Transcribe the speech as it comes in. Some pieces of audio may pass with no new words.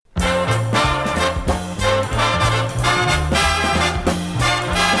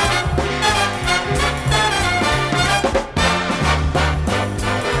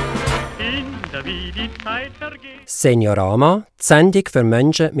Seniorama, die Sendung für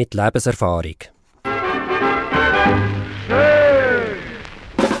Menschen mit Lebenserfahrung.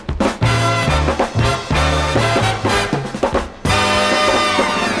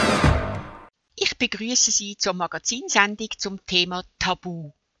 Ich begrüße Sie zur Magazinsendung zum Thema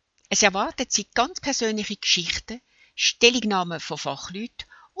Tabu. Es erwartet Sie ganz persönliche Geschichten, Stellungnahmen von Fachleuten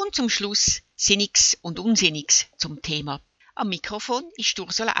und zum Schluss Sinniges und Unsinniges zum Thema. Am Mikrofon ist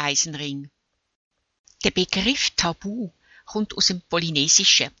Ursula Eisenring. Der Begriff Tabu kommt aus dem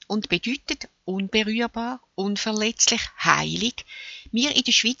Polynesischen und bedeutet unberührbar, unverletzlich, heilig. Wir in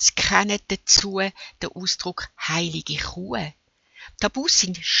der Schweiz kennen dazu den Ausdruck heilige Kuh. Tabus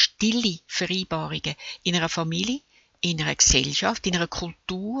sind stille Vereinbarungen in einer Familie, in einer Gesellschaft, in einer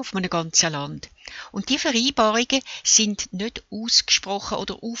Kultur, auf einem ganzen Land. Und die Vereinbarungen sind nicht ausgesprochen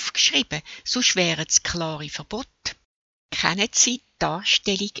oder aufgeschrieben, sonst wären es klare Verbote. Kennen Sie die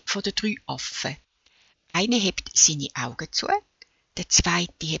Darstellung der 3 Affen? Einer hebt seine Augen zu, der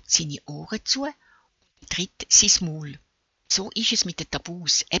zweite hebt seine Ohren zu und der dritte sein Maul. So ist es mit den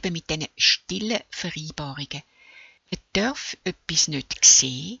Tabus, eben mit diesen stillen Vereinbarungen. Man darf etwas nicht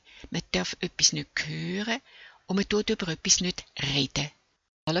sehen, man darf etwas nicht hören und man tut über etwas nicht reden.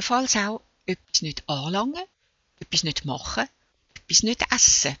 Allenfalls auch etwas nicht anlangen, etwas nicht machen, etwas nicht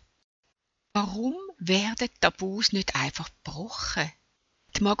essen. Warum werden Tabus nicht einfach gebrochen?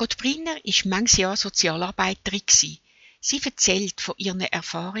 Die Margot Brinner war manches Jahr Sozialarbeiterin. Sie erzählt von ihren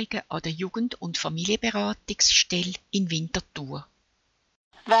Erfahrungen an der Jugend- und Familienberatungsstelle in Winterthur.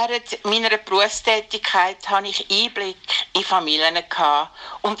 Während meiner Berufstätigkeit hatte ich Einblick in Familien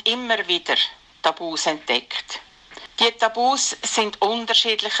und immer wieder Tabus entdeckt. Die Tabus sind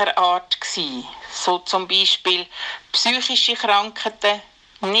unterschiedlicher Art gewesen, so zum Beispiel psychische Krankheiten,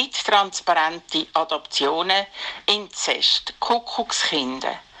 nicht transparente Adoptionen, Inzest,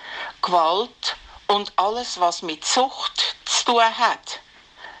 Kuckuckskinder, Gewalt und alles, was mit Sucht zu tun hat.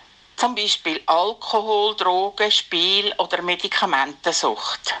 Zum Beispiel Alkohol, Drogen, Spiel oder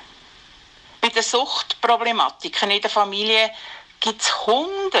Medikamentensucht. Bei den Suchtproblematiken in der Familie gibt es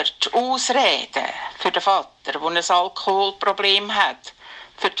 100 Ausreden für den Vater, der ein Alkoholproblem hat,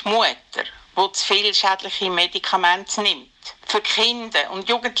 für die Mutter, die zu viel schädliche Medikamente nimmt, für Kinder und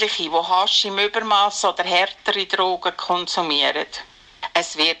Jugendliche, die Hasch im Übermaß oder härtere Drogen konsumieren.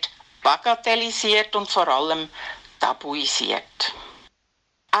 Es wird bagatellisiert und vor allem tabuisiert.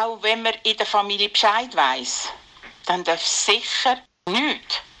 Auch wenn man in der Familie Bescheid weiss, dann darf sicher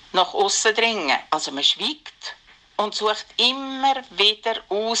nichts nach aussen dringen. Also man schweigt und sucht immer wieder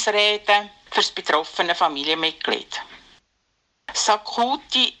Ausreden für das betroffene Familienmitglied. Das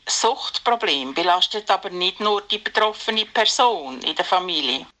akute Suchtproblem belastet aber nicht nur die betroffene Person in der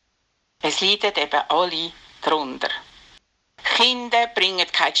Familie. Es leiden eben alle darunter. Kinder bringen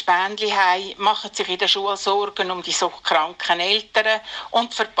kein Spendli heim, machen sich in der Schule Sorgen um die suchtkranken Eltern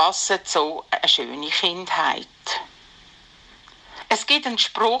und verpassen so eine schöne Kindheit. Es gibt einen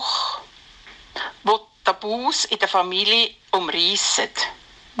Spruch, der Tabus in der Familie umreissen.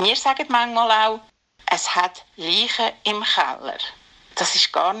 Wir sagen manchmal auch, es hat Leichen im Keller. Das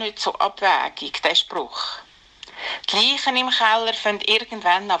ist gar nicht so abwegig, der Spruch. Die Leichen im Keller fangen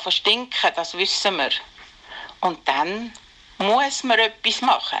irgendwann an zu stinken, das wissen wir. Und dann muss man etwas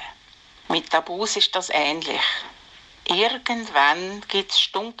machen. Mit Tabus ist das ähnlich. Irgendwann gibt es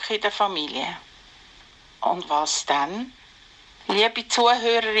Stunk in der Familie. Und was dann? Liebe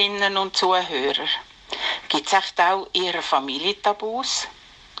Zuhörerinnen und Zuhörer, gibt es echt auch in Ihrer Familie Tabus?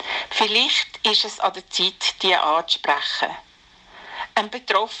 Vielleicht ist es an der Zeit, die anzusprechen. Einem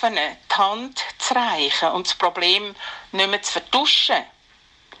Betroffenen die Hand zu reichen und das Problem nicht mehr zu vertuschen.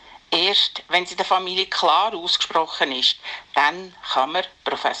 Erst wenn es in der Familie klar ausgesprochen ist, dann kann man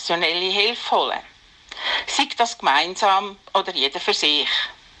professionelle Hilfe holen. Sei das gemeinsam oder jeder für sich.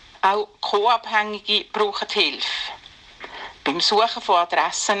 Auch Co-Abhängige brauchen Hilfe. Beim Suchen von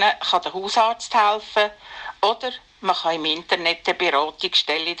Adressen kann der Hausarzt helfen oder man kann im Internet eine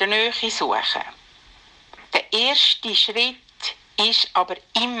Beratungsstelle in der Nähe suchen. Der erste Schritt ist aber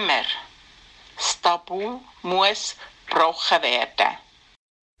immer, das Tabu muss gebrochen werden.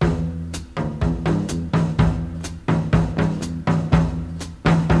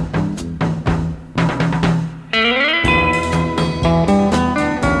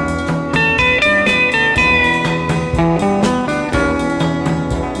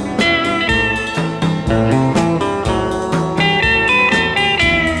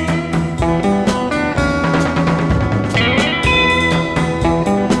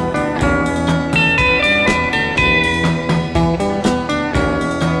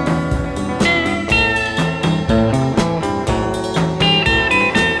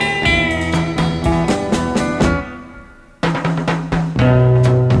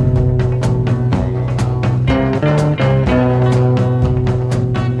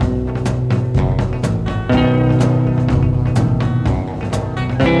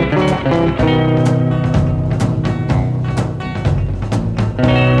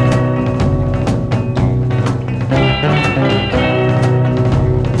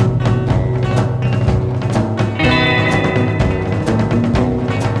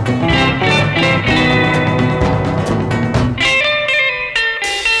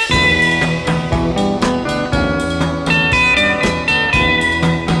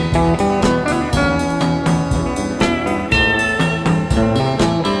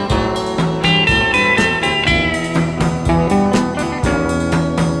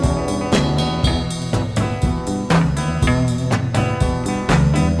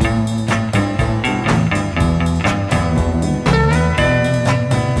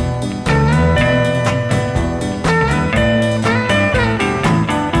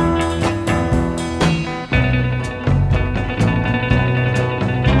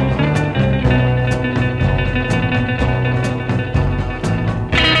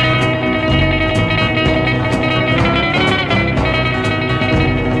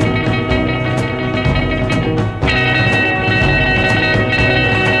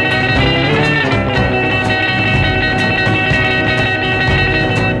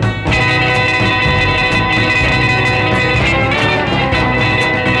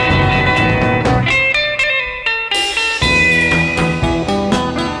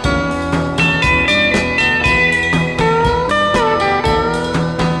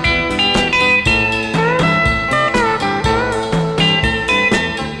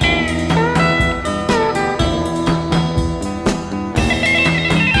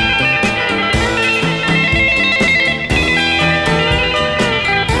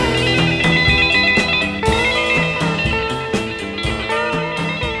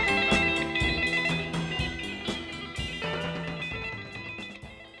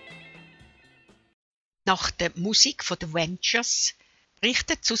 Nach der Musik von den Ventures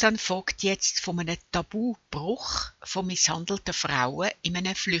berichtet Susanne Vogt jetzt von einem Tabubruch von misshandelten Frauen in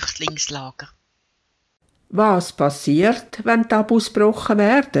einem Flüchtlingslager. Was passiert, wenn Tabus gebrochen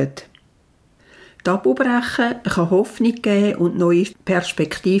werden? Tabubrechen kann Hoffnung geben und neue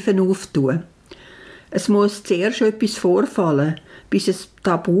Perspektiven auftun. Es muss zuerst etwas vorfallen, bis ein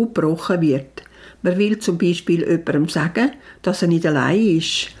Tabu gebrochen wird. Man will zum Beispiel jemandem sagen, dass er nicht allein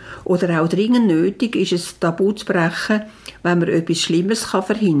ist. Oder auch dringend nötig ist es, Tabu zu brechen, wenn man etwas Schlimmes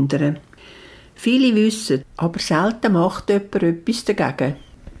verhindern kann. Viele wissen, aber selten macht jemand etwas dagegen.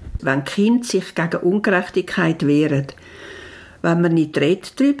 Wenn Kinder sich gegen Ungerechtigkeit wehren, wenn man nicht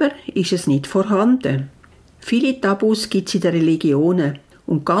redet darüber, ist es nicht vorhanden. Viele Tabus gibt es in den Religionen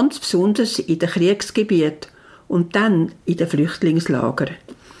und ganz besonders in den Kriegsgebieten und dann in den Flüchtlingslagern.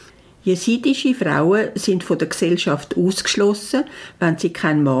 Jesidische Frauen sind von der Gesellschaft ausgeschlossen, wenn sie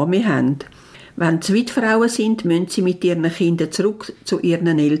keinen Mann mehr haben. Wenn sie Witfrauen sind, müssen sie mit ihren Kindern zurück zu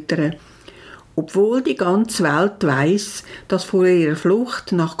ihren Eltern. Obwohl die ganze Welt weiss, dass vor ihrer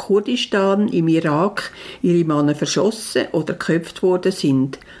Flucht nach Kurdistan im Irak ihre Männer verschossen oder geköpft worden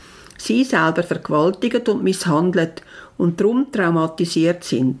sind. Sie selber vergewaltigt und misshandelt und darum traumatisiert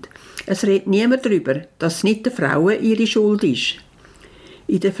sind. Es redet niemand darüber, dass nicht den Frauen ihre Schuld ist.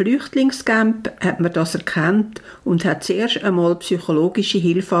 In den Flüchtlingscamp hat man das erkannt und hat zuerst einmal psychologische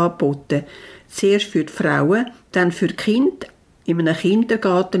Hilfe angeboten. Zuerst für die Frauen, dann für die Kinder in einem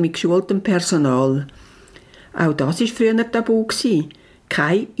Kindergarten mit geschultem Personal. Auch das war früher tabu.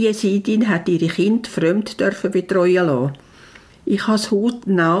 Keine Jesidin hat ihre Kinder fremd betreuen lassen. Ich habe es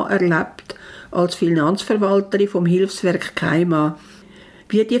hautnah erlebt als Finanzverwalterin vom Hilfswerk Keima,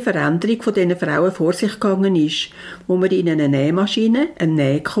 wie die Veränderung von diesen Frauen vor sich gegangen ist, wo man ihnen eine Nähmaschine, einen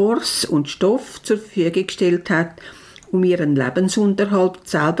Nähkurs und Stoff zur Verfügung gestellt hat, um ihren Lebensunterhalt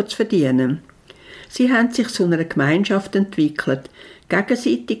selber zu verdienen. Sie haben sich zu einer Gemeinschaft entwickelt,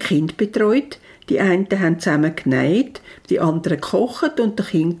 gegenseitig Kinder betreut, die einen haben zusammen genäht, die anderen gekocht und den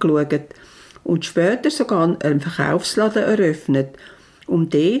Kind geschaut und später sogar einen Verkaufsladen eröffnet, um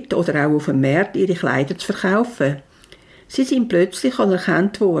dort oder auch auf dem Markt ihre Kleider zu verkaufen. Sie sind plötzlich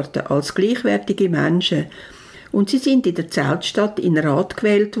anerkannt worden als gleichwertige Menschen und sie sind in der Zeltstadt in den Rat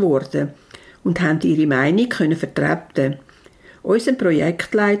gewählt worden und haben ihre Meinung vertreten. Unser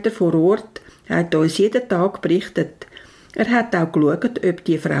Projektleiter vor Ort hat uns jeden Tag berichtet. Er hat auch geschaut, ob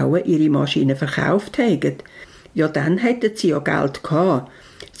die Frauen ihre Maschinen verkauft haben. Ja, dann hätten sie ja Geld gehabt.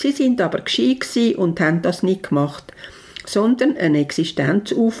 Sie sind aber gescheit und haben das nicht gemacht, sondern eine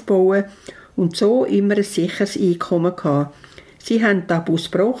Existenz aufbauen und so immer ein sicheres Einkommen gehabt. Sie haben Tabus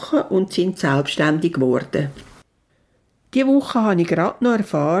gebrochen und sind selbstständig geworden. Diese Woche habe ich gerade noch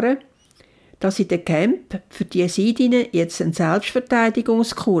erfahren, dass in dem Camp für die Jesidinnen jetzt ein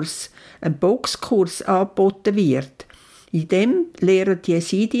Selbstverteidigungskurs, ein Boxkurs angeboten wird. In dem lernen die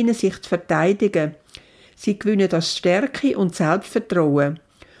Jesidinnen sich zu verteidigen. Sie gewinnen das Stärke und Selbstvertrauen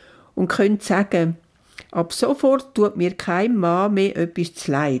und können sagen, Ab sofort tut mir kein Mann mehr etwas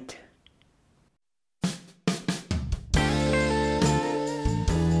zuleid.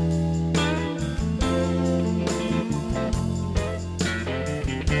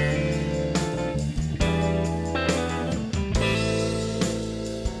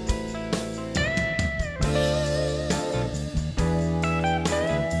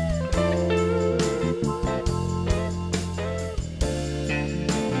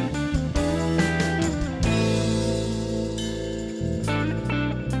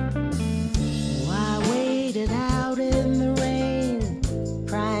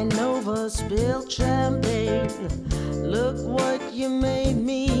 Spilled champagne. Look what you made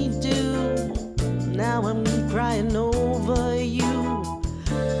me do. Now I'm crying over you.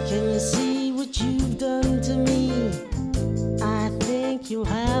 Can you see what you've done to me? I think you'll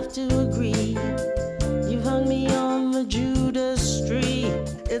have to agree. You've hung me on the Judas Street.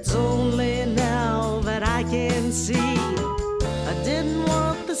 It's only now that I can see. I didn't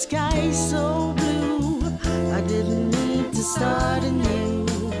want the sky so blue. I didn't need to start anew.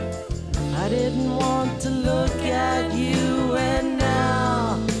 I didn't want to look at you, and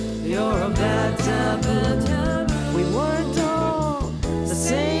now you're a bad taboo. We weren't on the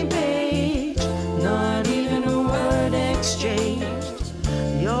same page, not even a word exchanged.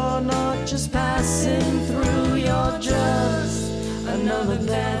 You're not just passing through, you're just another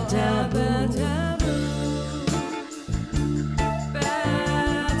bad taboo.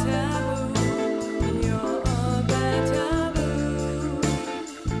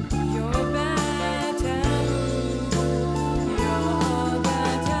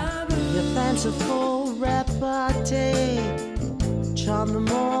 Fanciful repartee, charm them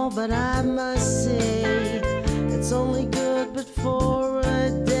all, but I must say it's only good but for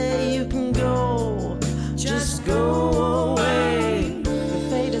a day. You can go, just go away. Your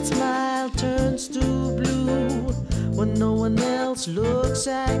faded smile turns to blue when no one else looks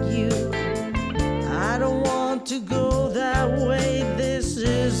at you. I don't want to go that way. This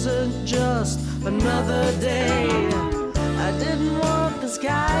isn't just another day. I didn't want the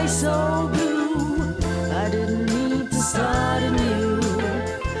sky so blue. I didn't need to start anew.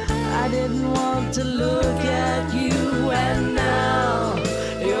 I didn't want to look at you, and now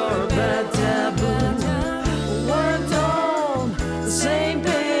you're a bad taboo. We weren't on the same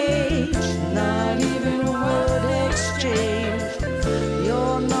page, not even a word exchanged.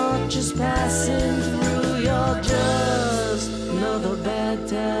 You're not just passing through, you're just another bad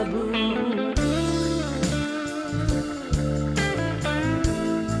taboo.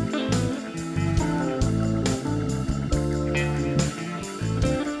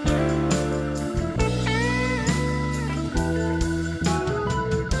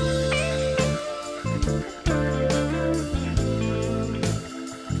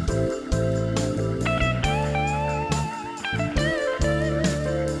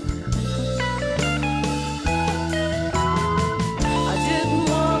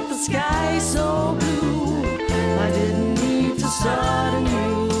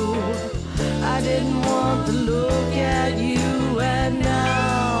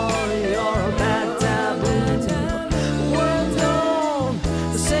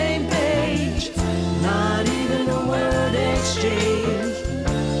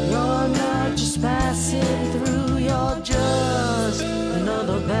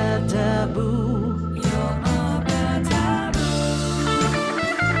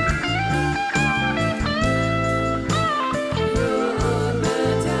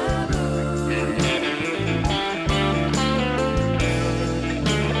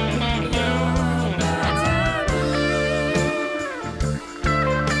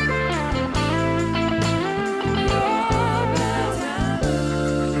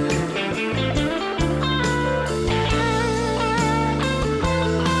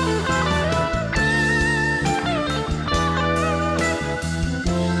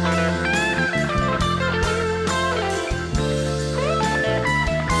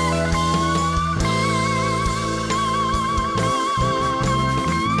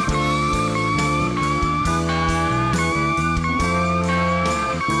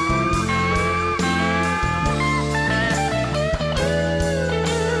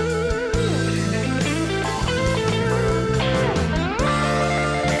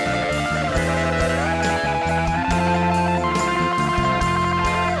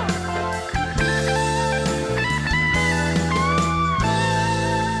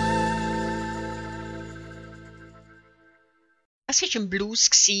 Das war ein Blues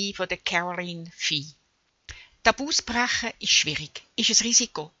von der Caroline Fee. Tabus brechen ist schwierig, ist ein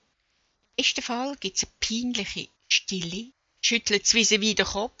Risiko. Im besten Fall gibt es eine peinliche Stille, schüttelt vis-à-vis den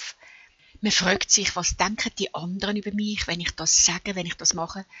Kopf, Man fragt sich, was denken die anderen über mich, wenn ich das sage, wenn ich das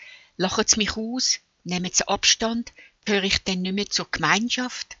mache? Lachen sie mich aus? Nehmen sie Abstand? Gehöre ich dann nicht mehr zur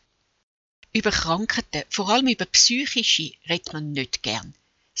Gemeinschaft? Über Krankheiten, vor allem über psychische, redet man nicht gern.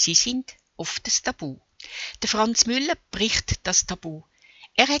 Sie sind oft das Tabu. Der Franz Müller bricht das Tabu.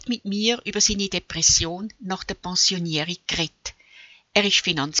 Er hat mit mir über seine Depression nach der Pensionierung geredet. Er ist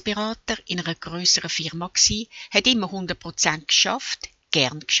Finanzberater in einer grösseren Firma gsi, hat immer 100% geschafft,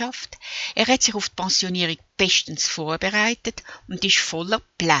 gern geschafft. Er hat sich auf die Pensionierung bestens vorbereitet und ist voller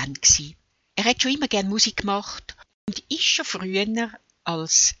Pläne gsi. Er hat schon immer gern Musik gemacht und ist schon früher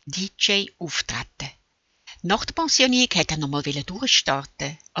als DJ auftreten. Nach der Pensionierung hat er nochmal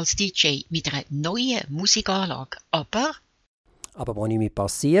durchstarten als DJ mit einer neuen Musikanlage. Aber als mir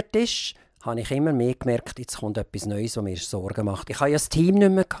passiert ist, habe ich immer mehr gemerkt, jetzt kommt etwas Neues, was mir Sorgen macht. Ich hatte ja das Team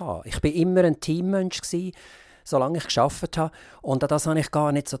nicht mehr gehabt. Ich war immer ein Teammensch gewesen, solange ich gearbeitet habe. Und an das habe ich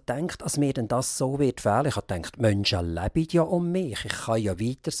gar nicht so gedacht, dass mir denn das so wird fehlen. Ich habe gedacht, Menschen leben ja um mich. Ich kann ja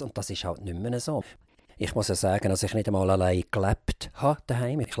weiter und das ist halt nicht mehr so. Ich muss ja sagen, dass ich nicht einmal allein gelebt habe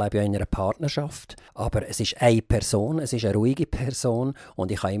daheim. Ich lebe ja in einer Partnerschaft. Aber es ist eine Person, es ist eine ruhige Person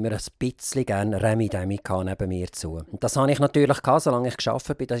und ich habe immer ein bisschen gerne Remi-Demi neben mir zu. Und das habe ich natürlich gehabt, solange ich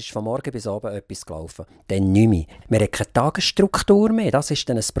gearbeitet bin. Das ist von morgen bis abend etwas gelaufen. Dann nicht mehr. Wir haben keine Tagesstruktur mehr. Das ist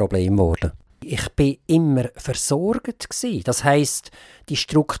dann ein Problem geworden. Ich war immer versorgt gewesen. Das heisst, die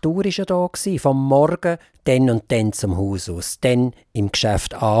Struktur war ja da gewesen. Vom Morgen dann und dann zum Haus aus, dann im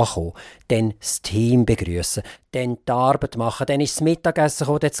Geschäft ankommen, dann das Team begrüßen, dann die Arbeit machen, dann ist das Mittagessen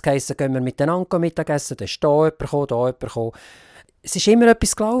gekommen, jetzt geheißen, gehen wir miteinander Mittagessen, dann ist da jemand gekommen, da jemand gekommen. Es ist immer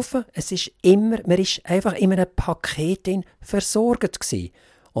etwas gelaufen, man ist einfach in einem Paket versorgt gewesen.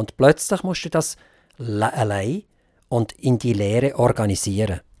 Und plötzlich musst du das allein und in die Lehre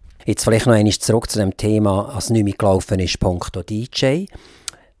organisieren. Jetzt vielleicht noch einmal zurück zu dem Thema, als nicht mehr gelaufen ist, punkto DJ.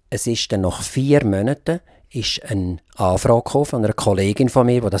 Es ist dann nach 4 Monaten ist eine Anfrage von einer Kollegin von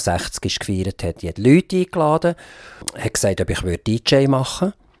mir, die das 60 gefeiert hat. Die hat Leute eingeladen, hat gesagt, ob ich DJ machen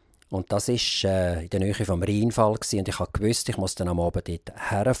würde. Und das war in der Nähe vom Rheinfall und ich wusste, ich muss dann am Abend dort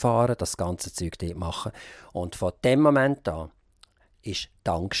herfahren, das ganze Zeug dort machen. Und von dem Moment an ist die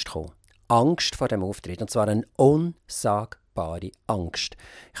Angst gekommen. Angst vor dem Auftritt. Und zwar eine unsagbare Angst.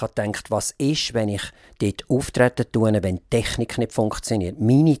 Ich habe gedacht, was ist, wenn ich dort auftreten tue, wenn die Technik nicht funktioniert?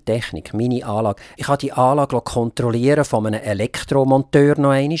 Meine Technik, meine Anlage. Ich habe die Anlage kontrollieren von einem Elektromonteur noch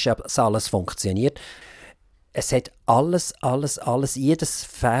einmal, ob alles funktioniert. Es hat alles, jedes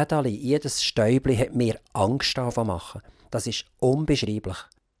Fädeli, jedes Stäubli hat mir Angst machen. Das ist unbeschreiblich.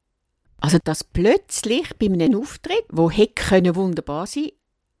 Also, dass plötzlich bei einem Auftritt, wo hätte wunderbar sein können,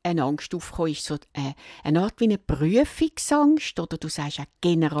 eine Angst aufgekommen ist, so eine Art wie eine Prüfungsangst oder du sagst eine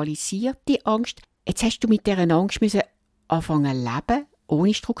generalisierte Angst. Jetzt hast du mit dieser Angst müssen anfangen zu leben,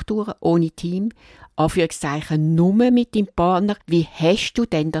 ohne Strukturen, ohne Team, Anführungszeichen nur mit deinem Partner. Wie hast du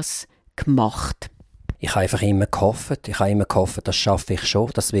denn das gemacht? Ich habe einfach immer gehofft, das schaffe ich schon,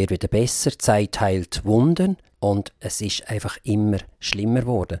 das wird wieder besser, die Zeit heilt Wunden und es ist einfach immer schlimmer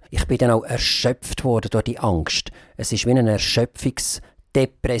geworden. Ich bin dann auch erschöpft worden durch die Angst. Es ist wie eine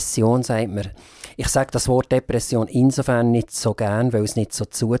Erschöpfungsdepression, sagt man. Ich sage das Wort Depression insofern nicht so gern, weil es nicht so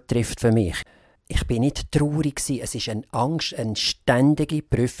zutrifft für mich. Ich bin nicht traurig gewesen. Es ist eine Angst, eine ständige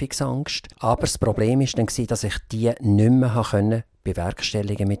Prüfungsangst. Aber das Problem war dann, dass ich die nicht mehr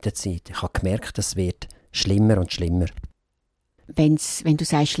bewerkstelligen mit der Zeit. Ich habe gemerkt, es wird schlimmer und schlimmer. Wenn du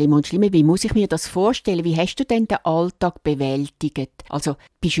sagst schlimmer und schlimmer, wie muss ich mir das vorstellen? Wie hast du denn den Alltag bewältigt? Also,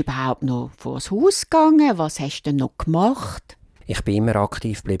 bist du überhaupt noch vor das Haus gegangen? Was hast du denn noch gemacht? Ich bin immer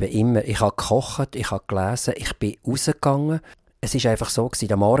aktiv geblieben, immer. Ich habe gekocht, ich habe gelesen, ich bin rausgegangen. Es war einfach so,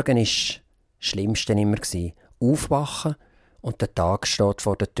 der Morgen war das Schlimmste immer. Aufwachen und der Tag steht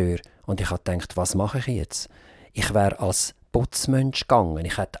vor der Tür. Und ich habe gedacht, was mache ich jetzt? Ich wäre als Putzmensch gegangen.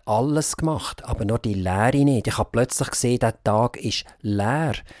 Ich hätte alles gemacht, aber nur die Leere nicht. Ich habe plötzlich gesehen, der Tag ist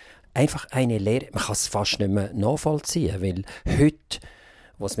leer. Einfach eine Leere. Man kann es fast nicht mehr nachvollziehen, weil heute,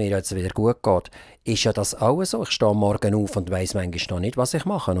 wo es mir jetzt wieder gut geht, ist ja das auch so. Ich stehe morgen auf und weiss manchmal noch nicht, was ich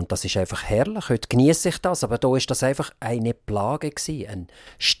mache. Und das ist einfach herrlich. Heute genieße ich das, aber da war das einfach eine Plage gewesen. Eine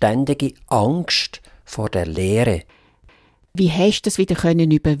ständige Angst vor der Leere. Wie hast du das wieder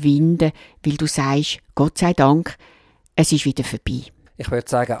überwinden, weil du sagst, Gott sei Dank, es ist wieder vorbei? Ich würde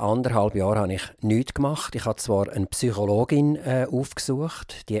sagen, 1,5 Jahre habe ich nichts gemacht. Ich habe zwar eine Psychologin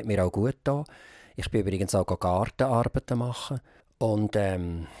aufgesucht, die hat mir auch gut getan. Ich bin übrigens auch Gartenarbeiten machen. Und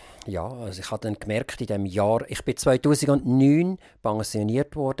also ich habe dann gemerkt, in diesem Jahr, ich bin 2009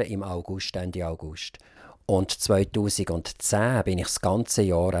 pensioniert worden, im August, Ende August. Und 2010 bin ich das ganze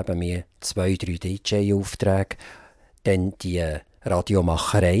Jahr eben mir 2-3 DJ-Aufträge, dann die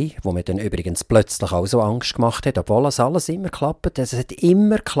Radiomacherei, wo mir dann übrigens plötzlich auch so Angst gemacht hat, obwohl das alles immer klappt. Es hat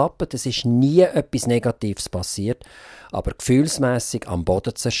immer geklappt, es ist nie etwas Negatives passiert, aber gefühlsmässig am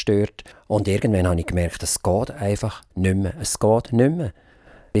Boden zerstört. Und irgendwann habe ich gemerkt, es geht einfach nicht mehr. Es geht nicht mehr.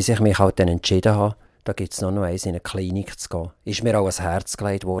 Bis ich mich halt dann entschieden habe, da gibt es noch eins, in eine Klinik zu gehen. Ist mir auch ans Herz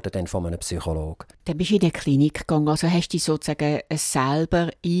gelegt worden dann von einem Psychologen. Dann bist du in die Klinik gegangen, also hast du dich sozusagen selber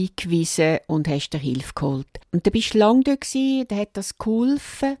eingewiesen und hast dir Hilfe geholt. Und dann bist du lange dort gewesen, dann hat das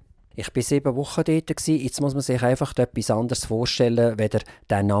geholfen. Ich war 7 Wochen dort. Jetzt muss man sich einfach etwas anderes vorstellen, weder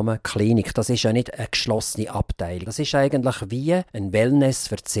der Name Klinik. Das ist ja nicht eine geschlossene Abteilung. Das ist eigentlich wie ein Wellness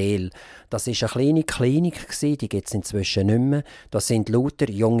für die Seele. Das war eine kleine Klinik, die gibt es inzwischen nicht mehr. Das sind lauter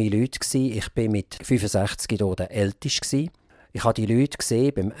junge Leute. Ich war mit 65 hier der Älteste. Ich habe die Leute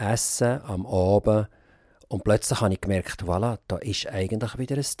gesehen beim Essen am Abend und plötzlich habe ich gemerkt, voilà, da ist eigentlich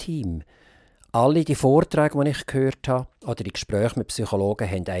wieder ein Team. Alle die Vorträge, die ich gehört habe, oder die Gespräche mit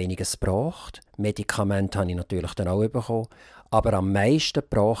Psychologen, haben einiges gebracht. Medikamente habe ich natürlich dann auch bekommen. Aber am meisten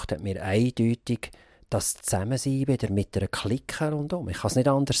gebracht hat mir eindeutig das Zusammensein wieder mit einer Clique rundum. Ich kann es nicht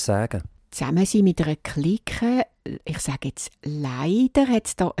anders sagen. Zusammensein mit einer Clique, ich sage jetzt leider, hat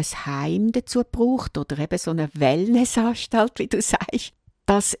es da ein Heim dazu gebraucht oder eben so eine Wellnessanstalt, wie du sagst.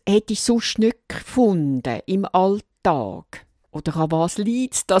 Das hätte ich sonst nicht gefunden im Alltag. Oder an was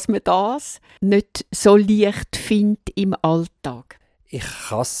liegt es, dass man das nicht so leicht findet im Alltag? Ich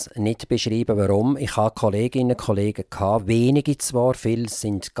kann es nicht beschreiben, warum. Ich hatte Kolleginnen und Kollegen, wenige zwar, viele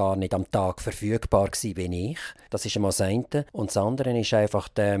sind gar nicht am Tag verfügbar gewesen, wie ich. Das ist einmal das eine. Und das andere ist einfach,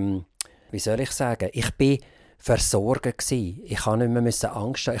 wie soll ich sagen, ich bin versorgt gewesen. Ich musste nicht mehr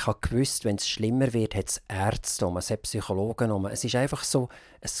Angst haben. Ich habe gewusst, wenn es schlimmer wird, hat es Ärzte es hat Psychologen Es ist einfach so,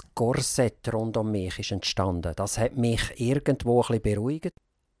 ein Korsett rund um mich ist entstanden. Das hat mich irgendwo ein bisschen beruhigt.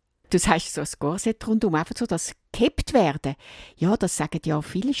 Du sagst so ein Korsett rundum, einfach so das gehabt werden. Ja, das sagen ja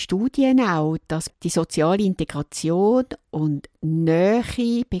viele Studien auch, dass die soziale Integration und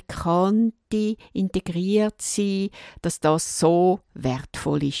Nähe, Bekannte, integriert sein, dass das so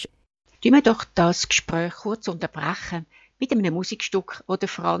wertvoll ist. Tun wir doch das Gespräch kurz unterbrechen mit einem Musikstück, das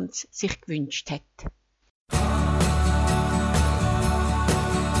Franz sich gewünscht hat.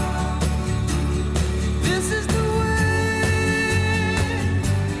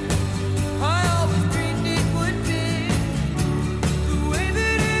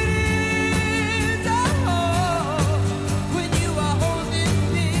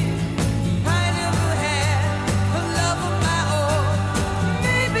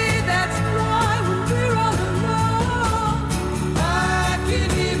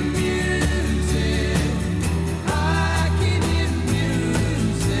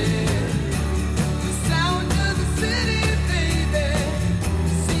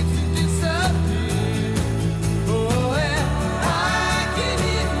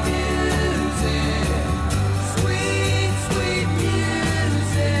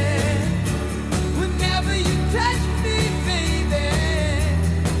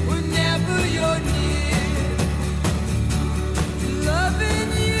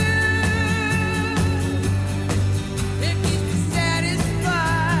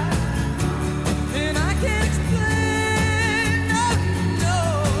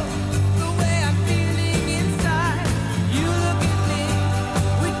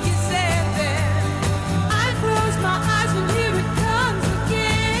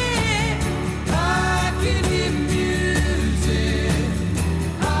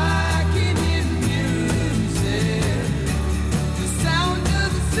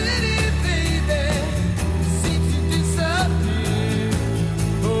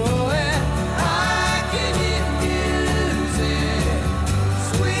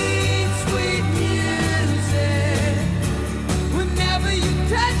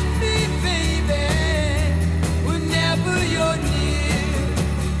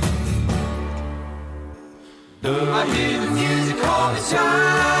 I hear the music hold me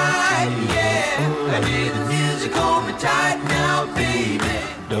tight, yeah. I hear the music hold me tight now, baby.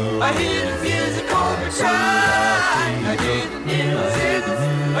 I hear the music hold me tight. I hear the music,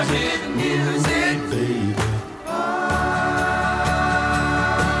 I hear the music, baby.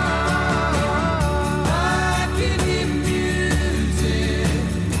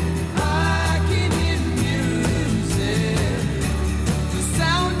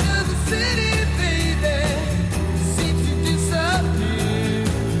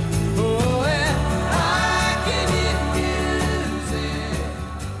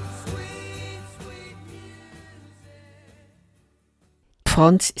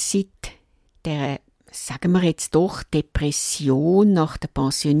 Franz, seit der, sagen wir jetzt doch, Depression nach der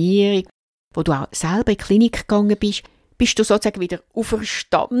Pensionierung, wo du auch selber in die Klinik gegangen bist bist du sozusagen wieder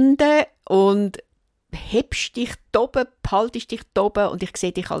auferstanden und hebst dich oben, behaltest dich oben und ich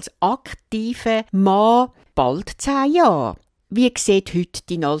sehe dich als aktiver Mann, bald 10 Jahre. Wie sieht heute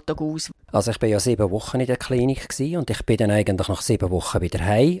dein Alltag aus? Also ich war ja 7 Wochen in der Klinik und ich bin dann eigentlich nach 7 Wochen wieder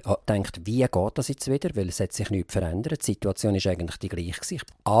heim. Ich dachte, wie geht das jetzt wieder? Weil es hat sich nichts verändert. Die Situation war eigentlich die gleiche.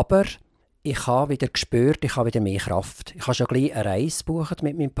 Aber ich habe wieder gespürt, ich habe wieder mehr Kraft. Ich habe schon gleich eine Reise gebucht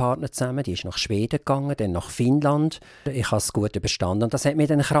mit meinem Partner zusammen. Die ist nach Schweden gegangen, dann nach Finnland. Ich habe es gut überstanden und das hat mir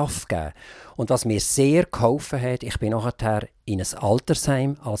dann Kraft gegeben. Und was mir sehr geholfen hat, ich bin nachher in ein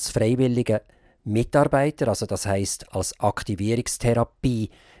Altersheim als freiwilliger Mitarbeiter, also das heisst als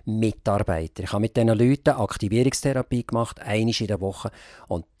Aktivierungstherapie-Mitarbeiter. Ich habe mit diesen Leuten Aktivierungstherapie gemacht, einmal in der Woche.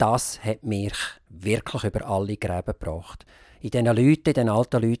 Und das hat mich wirklich über alle Gräben gebracht. In diesen Leuten, in diesen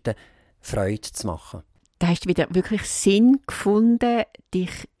alten Leuten, Freude zu machen. Da hast du wieder wirklich Sinn gefunden,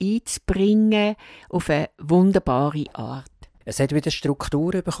 dich einzubringen auf eine wunderbare Art. Es hat wieder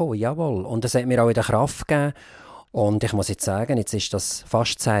Struktur bekommen, jawohl. Und es hat mir auch wieder Kraft gegeben. Und ich muss jetzt sagen, jetzt ist das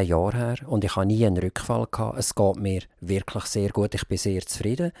fast 10 Jahre her und ich habe nie einen Rückfall gehabt. Es geht mir wirklich sehr gut. Ich bin sehr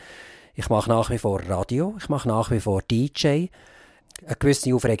zufrieden. Ich mache nach wie vor Radio, ich mache nach wie vor DJ. Eine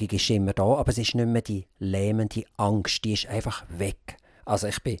gewisse Aufregung ist immer da, aber es ist nicht mehr die lähmende Angst. Die ist einfach weg. Also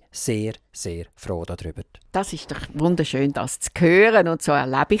ich bin sehr, sehr froh darüber. Das ist doch wunderschön, das zu hören und so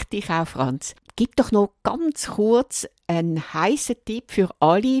erlebe ich dich auch, Franz. Gib doch noch ganz kurz einen heißen Tipp für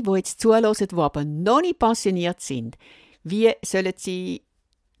alle, die jetzt zuhören, die aber noch nicht pensioniert sind. Wie sollen sie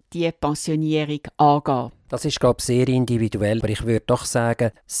die Pensionierung angehen? Das ist, glaube ich, sehr individuell, aber ich würde doch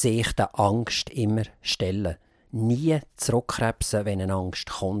sagen, sich der Angst immer stellen. Nie zurückkrebsen, wenn eine Angst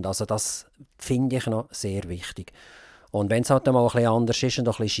kommt. Also das finde ich noch sehr wichtig. Und wenn es halt einmal ein bisschen anders ist und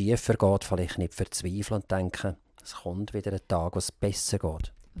ein bisschen schiefer geht, vielleicht nicht verzweifeln und denken, es kommt wieder ein Tag, wo es besser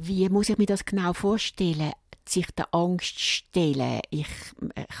geht. Wie muss ich mir das genau vorstellen, sich der Angst stellen?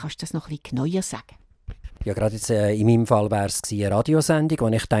 Kannst du das noch ein bisschen genauer sagen? Ja, gerade jetzt, in meinem Fall wäre es eine Radiosendung,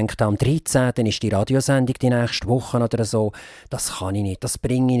 und ich denke, am 13. ist die Radiosendung die nächste Woche oder so. Das kann ich nicht, das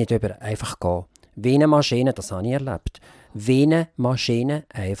bringe ich nicht über. Einfach gehen. Wie eine Maschine, das habe ich erlebt. Wie eine Maschine,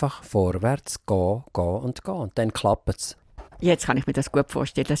 einfach vorwärts gehen und gehen. Und dann klappt es. Jetzt kann ich mir das gut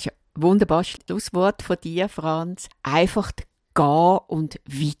vorstellen. Das ist ein wunderbares Schlusswort von dir, Franz. Einfach gehen und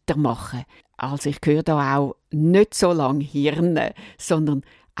weitermachen. Also ich höre da auch nicht so lange Hirn, sondern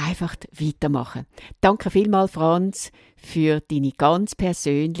einfach weitermachen. Danke vielmals, Franz, für deine ganz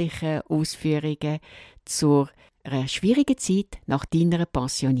persönlichen Ausführungen zur einer schwierigen Zeit nach deiner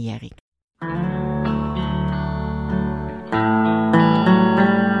Pensionierung.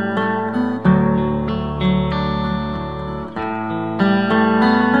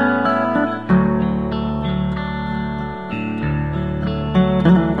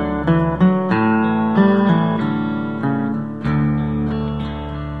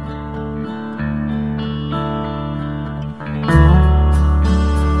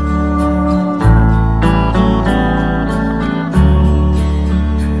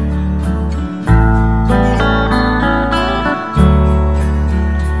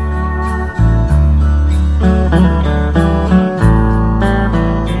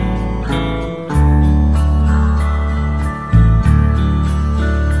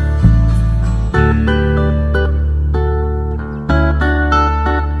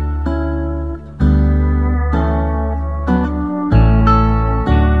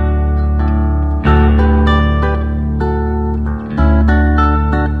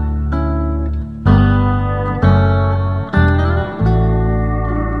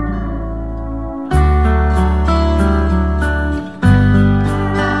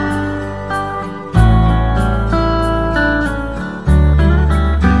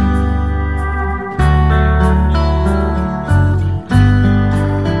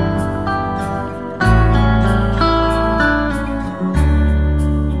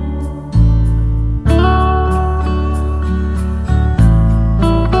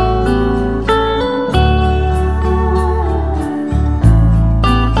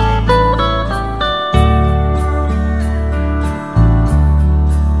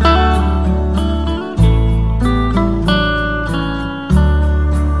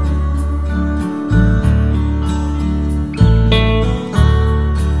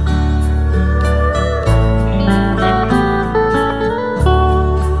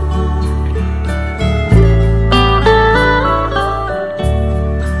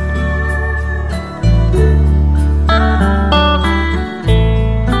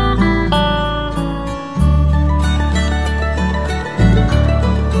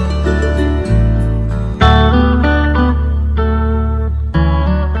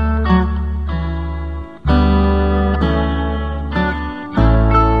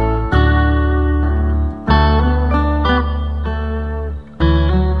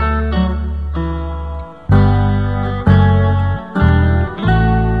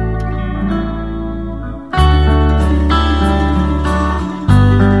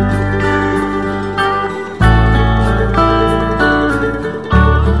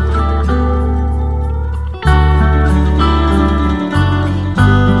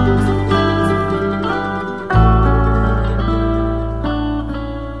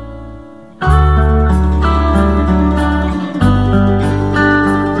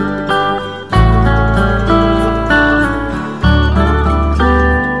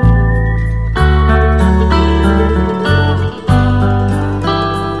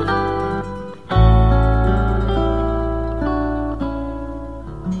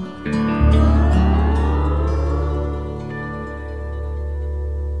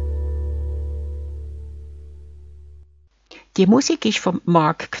 Die Musik ist von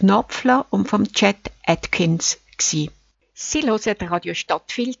Mark Knopfler und von Chet Atkins. Sie hören Radio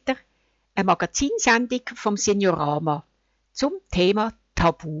Stadtfilter, eine Magazinsendung vom Seniorama zum Thema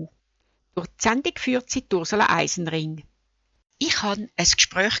Tabu. Durch die Sendung führt sie Ursula Eisenring. Ich hatte ein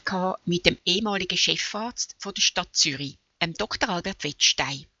Gespräch mit dem ehemaligen Chefarzt von der Stadt Zürich, Dr. Albert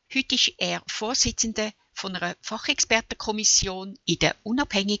Wettstein. Heute ist er Vorsitzender von einer Fachexpertenkommission in der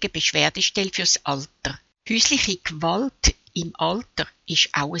unabhängigen Beschwerdestelle fürs Alter. Häusliche Gewalt im Alter ist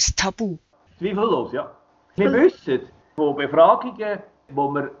auch ein Tabu. Zweifellos, ja. Wir wissen von Befragungen, wo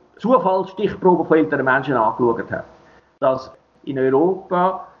wir Zufallsstichproben von älteren Menschen angeschaut haben, dass in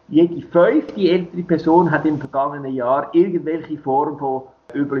Europa jede 5. ältere Person hat im vergangenen Jahr irgendwelche Form von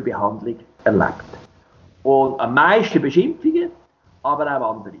übler Behandlung erlebt. Und am meisten Beschimpfungen, aber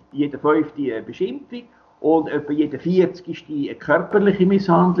auch andere. Jede 5. Beschimpfung und etwa jede 40. eine körperliche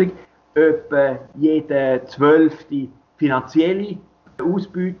Misshandlung, etwa jede 12. finanzielle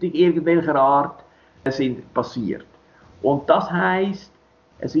Ausbeutung irgendwelcher Art sind passiert. Und das heisst,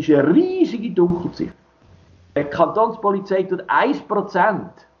 es ist eine riesige Dunkelziffer. Die Kantonspolizei tut 1%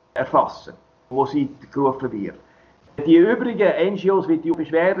 erfassen, wo sie gerufen wird. Die übrigen NGOs wie die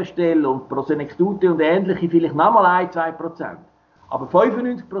Beschwerdestelle und Prosenektute und ähnliche vielleicht nochmal 1-2%. Aber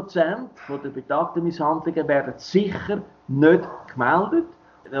 95% von den betagten Misshandlungen werden sicher nicht gemeldet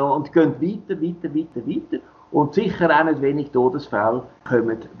und gehen weiter. Und sicher auch nicht wenig Todesfälle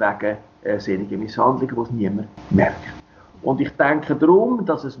kommen wegen solcher Misshandlungen, die es niemand merkt. Und ich denke darum,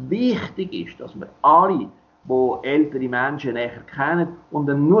 dass es wichtig ist, dass wir alle, die ältere Menschen näher kennen und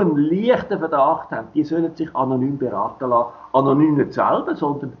nur einen leichten Verdacht haben, die sollen sich anonym beraten lassen. Anonym nicht selber,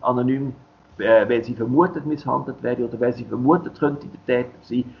 sondern anonym, wenn sie vermutet misshandelt werden oder wenn sie vermutet könnte der Täter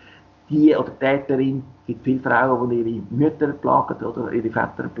sein. Die oder die Täterin, es gibt viele Frauen, die ihre Mütter plagen oder ihre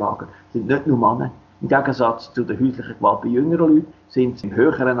Väter plagen, sind nicht nur Männer. Im Gegensatz zu der häuslichen Gewalt bei jüngeren Leuten sind es im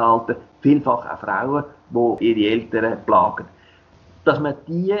höheren Alter vielfach auch Frauen, die ihre Eltern plagen. Dass man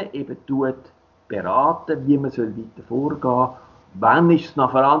die eben beraten, wie man weiter vorgehen soll, wann ist es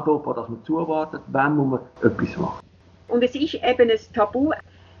noch verantwortbar, dass man zuwartet, wann muss man etwas machen. Und es ist eben ein Tabu.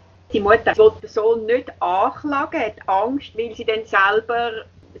 Die Mutter will den Sohn nicht anklagen, hat Angst, weil sie dann selber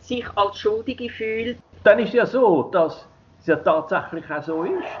sich als Schuldige fühlt. Dann ist es ja so, dass es ja tatsächlich auch so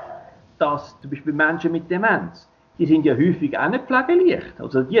ist, dass zum Beispiel Menschen mit Demenz, die sind ja häufig auch nicht pflegeleicht.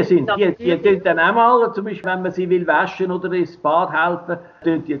 Also die tun dann auch mal, zum Beispiel wenn man sie will waschen oder ins Bad helfen,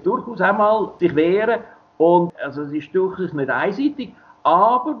 tun die durchaus auch mal sich wehren. Und also es ist durchaus nicht einseitig,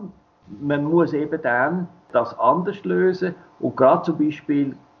 aber man muss eben dann das anders lösen. Und gerade zum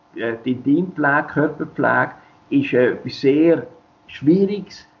Beispiel die Intimpflege, Körperpflege ist etwas sehr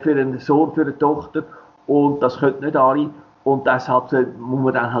Schwieriges für einen Sohn, für eine Tochter. Und das können nicht alle. Und deshalb muss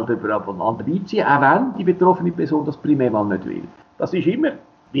man dann halt übereinander beiziehen, auch wenn die betroffene Person das primär mal nicht will. Das ist immer,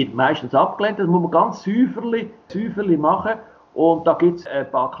 wird meistens abgelehnt, das muss man ganz säuferlich machen. Und da gibt es ein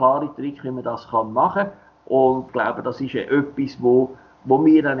paar klare Tricks, wie man das machen kann. Und ich glaube, das ist etwas, wo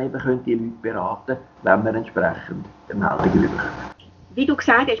wir dann eben die Leute beraten können, wenn wir entsprechend Meldungen bekommen. Wie du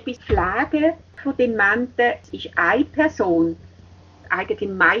gesagt hast, bei Pflege von Dementen ist eine Person eigentlich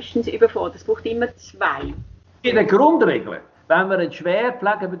meistens überfordert. Es braucht immer 2. In der Grundregel, wenn wir einen schwer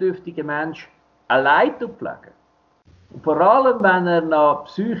pflegebedürftigen Menschen allein pflegen, und vor allem wenn er noch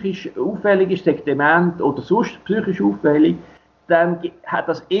psychisch auffällig ist, dement oder sonst psychisch auffällig, dann hat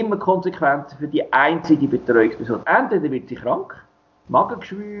das immer Konsequenzen für die einzige Betreuungsperson. Entweder wird sie krank,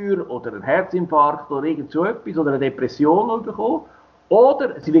 Magengeschwür oder ein Herzinfarkt oder irgend so etwas oder eine Depression bekommen,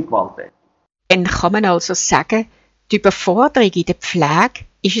 oder sie wird gewalttätig. Dann kann man also sagen, die Überforderung in der Pflege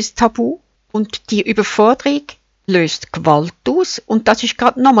ist ein Tabu. Und die Überforderung löst Gewalt aus und das ist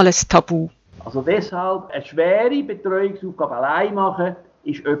gerade nochmal ein Tabu. Also deshalb, eine schwere Betreuungsaufgabe allein machen,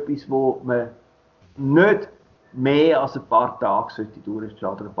 ist etwas, wo man nicht mehr als ein paar Tage durchstehen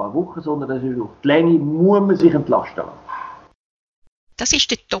oder ein paar Wochen, sondern das ist auf die Länge, muss man sich entlasten lassen. Das war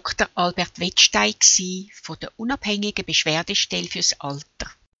der Dr. Albert Wettstein von der unabhängigen Beschwerdestelle fürs Alter.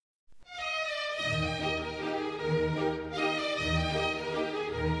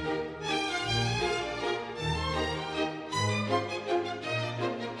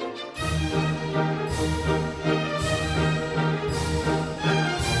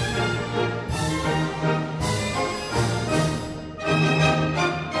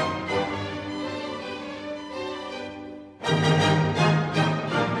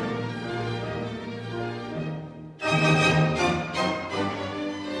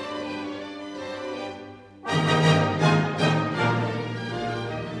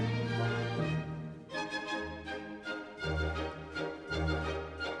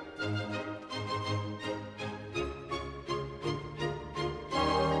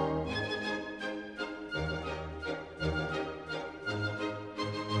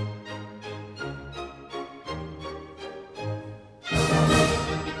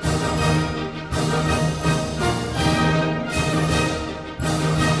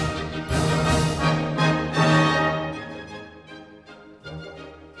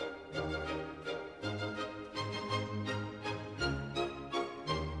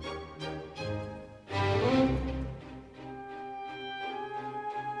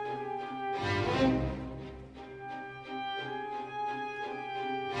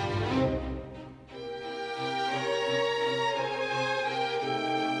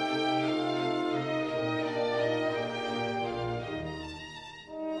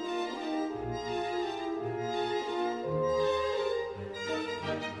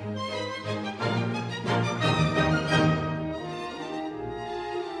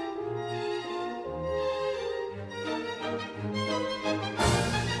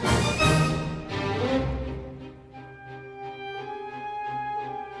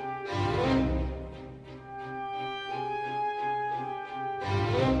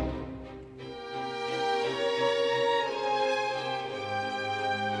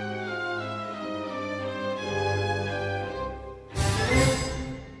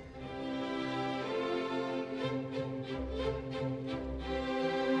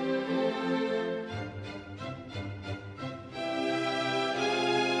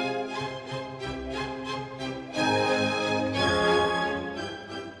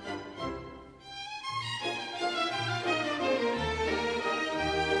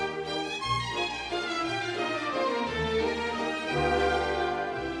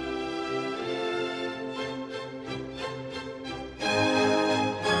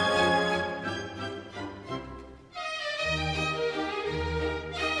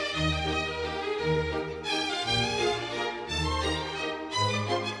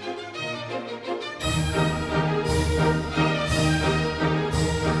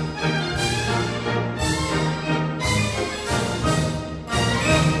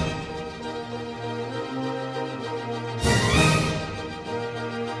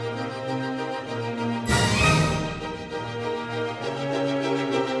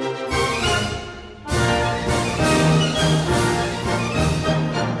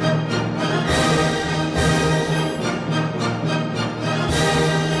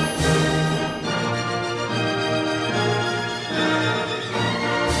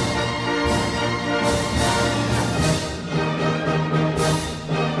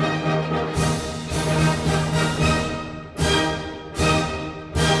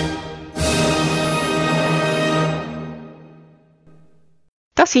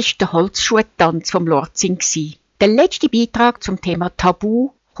 Das war der Holzschuhtanz vom Lorzing. Der letzte Beitrag zum Thema Tabu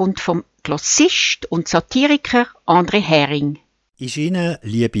kommt vom Glossist und Satiriker André Hering. Ist Ihnen,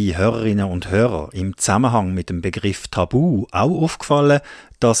 liebe Hörerinnen und Hörer, im Zusammenhang mit dem Begriff Tabu auch aufgefallen,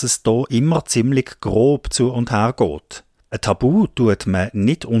 dass es da immer ziemlich grob zu und her geht? Ein Tabu tut man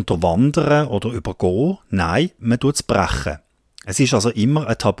nicht unterwandern oder übergehen, nein, man tut es brechen. Es ist also immer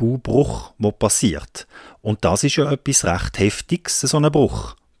ein Tabubruch, der passiert. Und das ist ja etwas recht Heftiges, so ein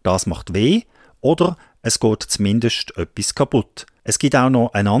Bruch. Das macht weh oder es geht zumindest etwas kaputt. Es gibt auch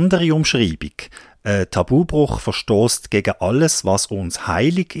noch eine andere Umschreibung. Ein Tabubruch verstößt gegen alles, was uns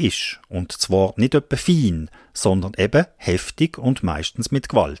heilig ist. Und zwar nicht etwa fein, sondern eben heftig und meistens mit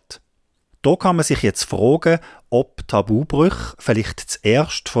Gewalt. Da kann man sich jetzt fragen, ob Tabubrüche vielleicht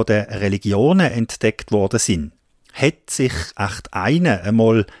zuerst von den Religionen entdeckt worden sind. Hat sich echt einer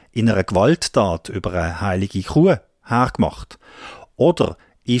einmal in einer Gewalttat über eine heilige Kuh hergemacht? Oder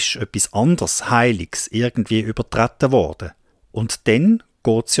ist etwas anderes Heiliges irgendwie übertreten worden? Und dann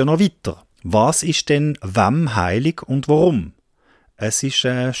geht's ja noch weiter. Was ist denn wem heilig und warum? Es ist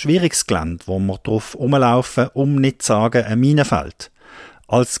ein schwieriges Gelände, wo wir drauf rumlaufen, um nicht zu sagen ein Minenfeld.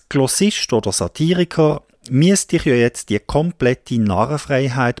 Als Glossist oder Satiriker müsste ich ja jetzt die komplette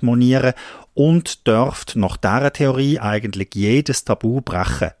Narrenfreiheit monieren und dürfte nach dieser Theorie eigentlich jedes Tabu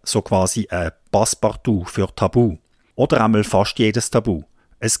brechen, so quasi ein Passepartout für Tabu. Oder einmal fast jedes Tabu.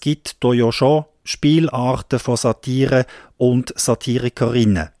 Es gibt hier ja schon Spielarten von Satire und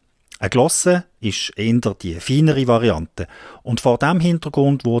Satirikerinnen. Eine Glosse ist eher die feinere Variante und vor diesem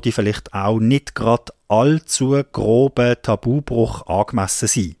Hintergrund würde vielleicht auch nicht gerade allzu groben Tabubruch angemessen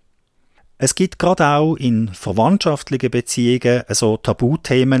sein. Es gibt gerade auch in verwandtschaftlichen Beziehungen so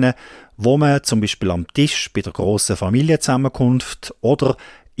Tabuthemen, wo man zum Beispiel am Tisch bei der grossen Familienzusammenkunft oder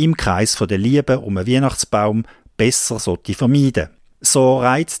im Kreis der Liebe um einen Weihnachtsbaum besser vermeiden. So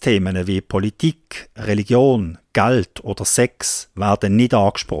Reizthemen wie Politik, Religion, Geld oder Sex werden nicht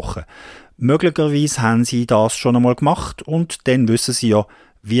angesprochen. Möglicherweise haben sie das schon einmal gemacht und dann wissen sie ja,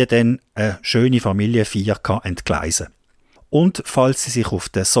 wie denn eine schöne Familienfeier entgleisen kann. Und falls Sie sich auf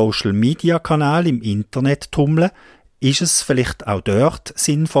den Social-Media-Kanal im Internet tummeln, ist es vielleicht auch dort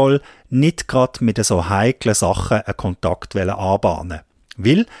sinnvoll, nicht gerade mit so heiklen Sachen einen Kontakt anbahnen.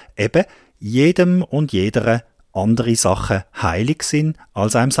 Weil eben jedem und jeder andere Sachen heilig sind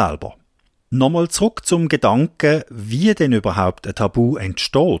als einem selber. Nochmal zurück zum Gedanken, wie denn überhaupt ein Tabu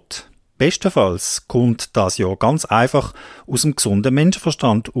entsteht. Bestenfalls kommt das ja ganz einfach aus dem gesunden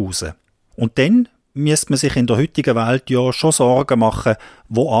Menschenverstand raus. Und dann müsste man sich in der heutigen Welt ja schon Sorgen machen,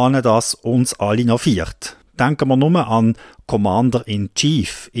 wohin das uns alle noch führt. Denken wir nur an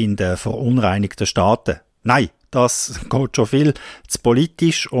Commander-in-Chief in den Verunreinigten Staaten. Nein, das geht schon viel zu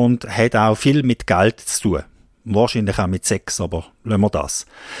politisch und hat auch viel mit Geld zu tun. Wahrscheinlich auch mit Sex, aber lassen wir das.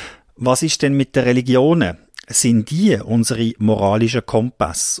 Was ist denn mit den Religionen? Sind die unsere moralischen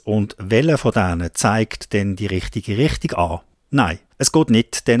Kompass und welcher von denen zeigt denn die richtige Richtung an? Nein, es geht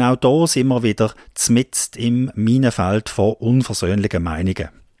nicht, denn auch da sind wir wieder zmitzt im Minenfeld von unversöhnlichen Meinungen.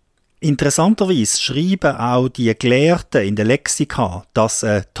 Interessanterweise schreiben auch die Gelehrten in den Lexika, dass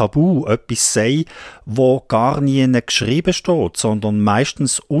ein Tabu etwas sei, wo gar nie geschrieben steht, sondern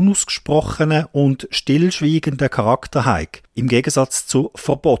meistens unausgesprochenen und stillschweigenden Charakter hat, im Gegensatz zu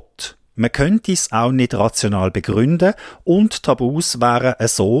Verbot. Man könnte es auch nicht rational begründen und Tabus wären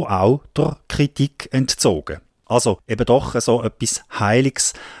so auch der Kritik entzogen. Also eben doch so etwas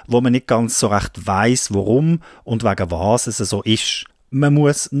Heiliges, wo man nicht ganz so recht weiss, warum und wegen was es so ist. Man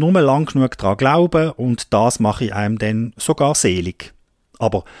muss nur lang genug daran glauben und das mache einem dann sogar selig.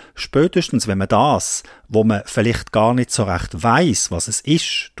 Aber spätestens, wenn man das, wo man vielleicht gar nicht so recht weiss, was es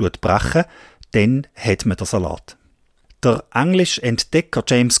ist, brechen, dann hat man den Salat. Der englische Entdecker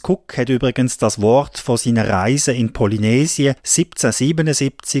James Cook hat übrigens das Wort von seiner Reise in Polynesien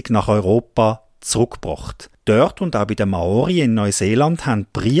 1777 nach Europa zurückgebracht. Dort und auch bei den Maori in Neuseeland haben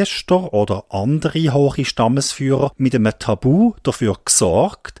Priester oder andere hohe Stammesführer mit einem Tabu dafür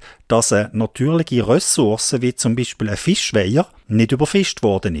gesorgt, dass eine natürliche Ressource wie zum Beispiel ein Fischweiher nicht überfischt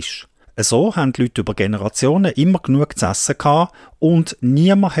worden ist. So haben die Leute über Generationen immer genug zu essen gehabt und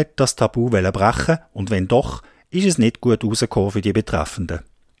niemand hat das Tabu brechen und wenn doch, ist es nicht gut rausgekommen für die Betreffenden.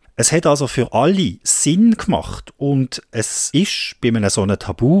 Es hat also für alle Sinn gemacht und es ist bei einem so einem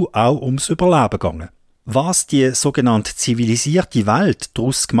Tabu auch ums Überleben gegangen. Was die sogenannte zivilisierte Welt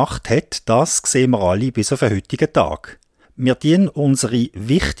daraus gemacht hat, das sehen wir alle bis auf den heutigen Tag. Wir dienen unsere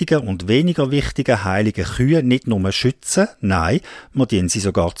wichtigen und weniger wichtigen heiligen Kühe nicht nur schützen, nein, wir dienen sie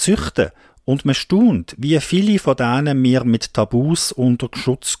sogar züchten. Und man staunt, wie viele von denen wir mit Tabus unter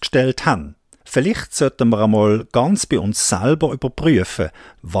Schutz gestellt haben. Vielleicht sollten wir einmal ganz bei uns selber überprüfen,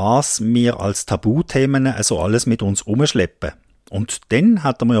 was wir als Tabuthemen so alles mit uns umschleppen. Und dann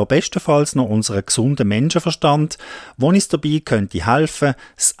hätten wir ja bestenfalls noch unseren gesunden Menschenverstand, der uns dabei könnte helfen,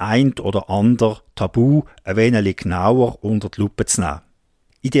 das ein oder andere Tabu ein wenig genauer unter die Lupe zu nehmen.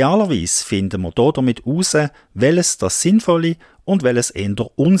 Idealerweise finden wir hier damit heraus, welches das sinnvolle und welches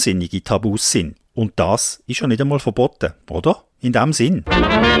eher unsinnige Tabus sind. Und das ist ja nicht einmal verboten, oder? In dem Sinn.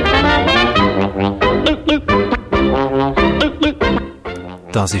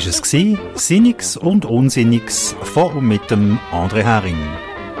 Das war es, Sinniges und Unsinniges von und mit dem André Hering.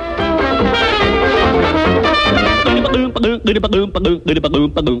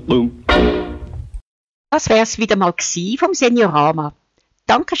 Das wär's wieder mal gsi vom Seniorama.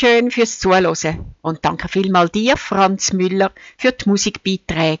 Dankeschön fürs Zuhören und danke vielmal dir, Franz Müller, für die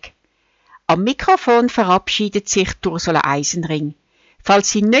Musikbeiträge. Am Mikrofon verabschiedet sich Ursula Eisenring.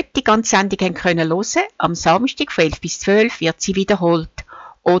 Falls Sie nicht die ganze Sendung hören können, am Samstag von 11 bis 12 wird sie wiederholt.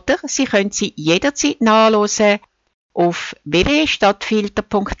 Oder Sie können sie jederzeit nachhören auf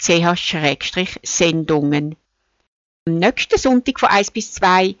www.stadtfilter.ch/Sendungen. Am nächsten Sonntag von 1 bis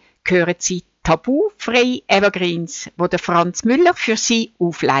 2 hören Sie Tabu-freie Evergreens, wo der Franz Müller für Sie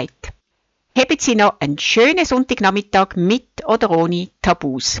auflegt. Haben Sie noch einen schönen Sonntagnachmittag mit oder ohne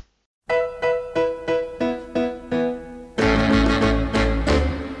Tabus.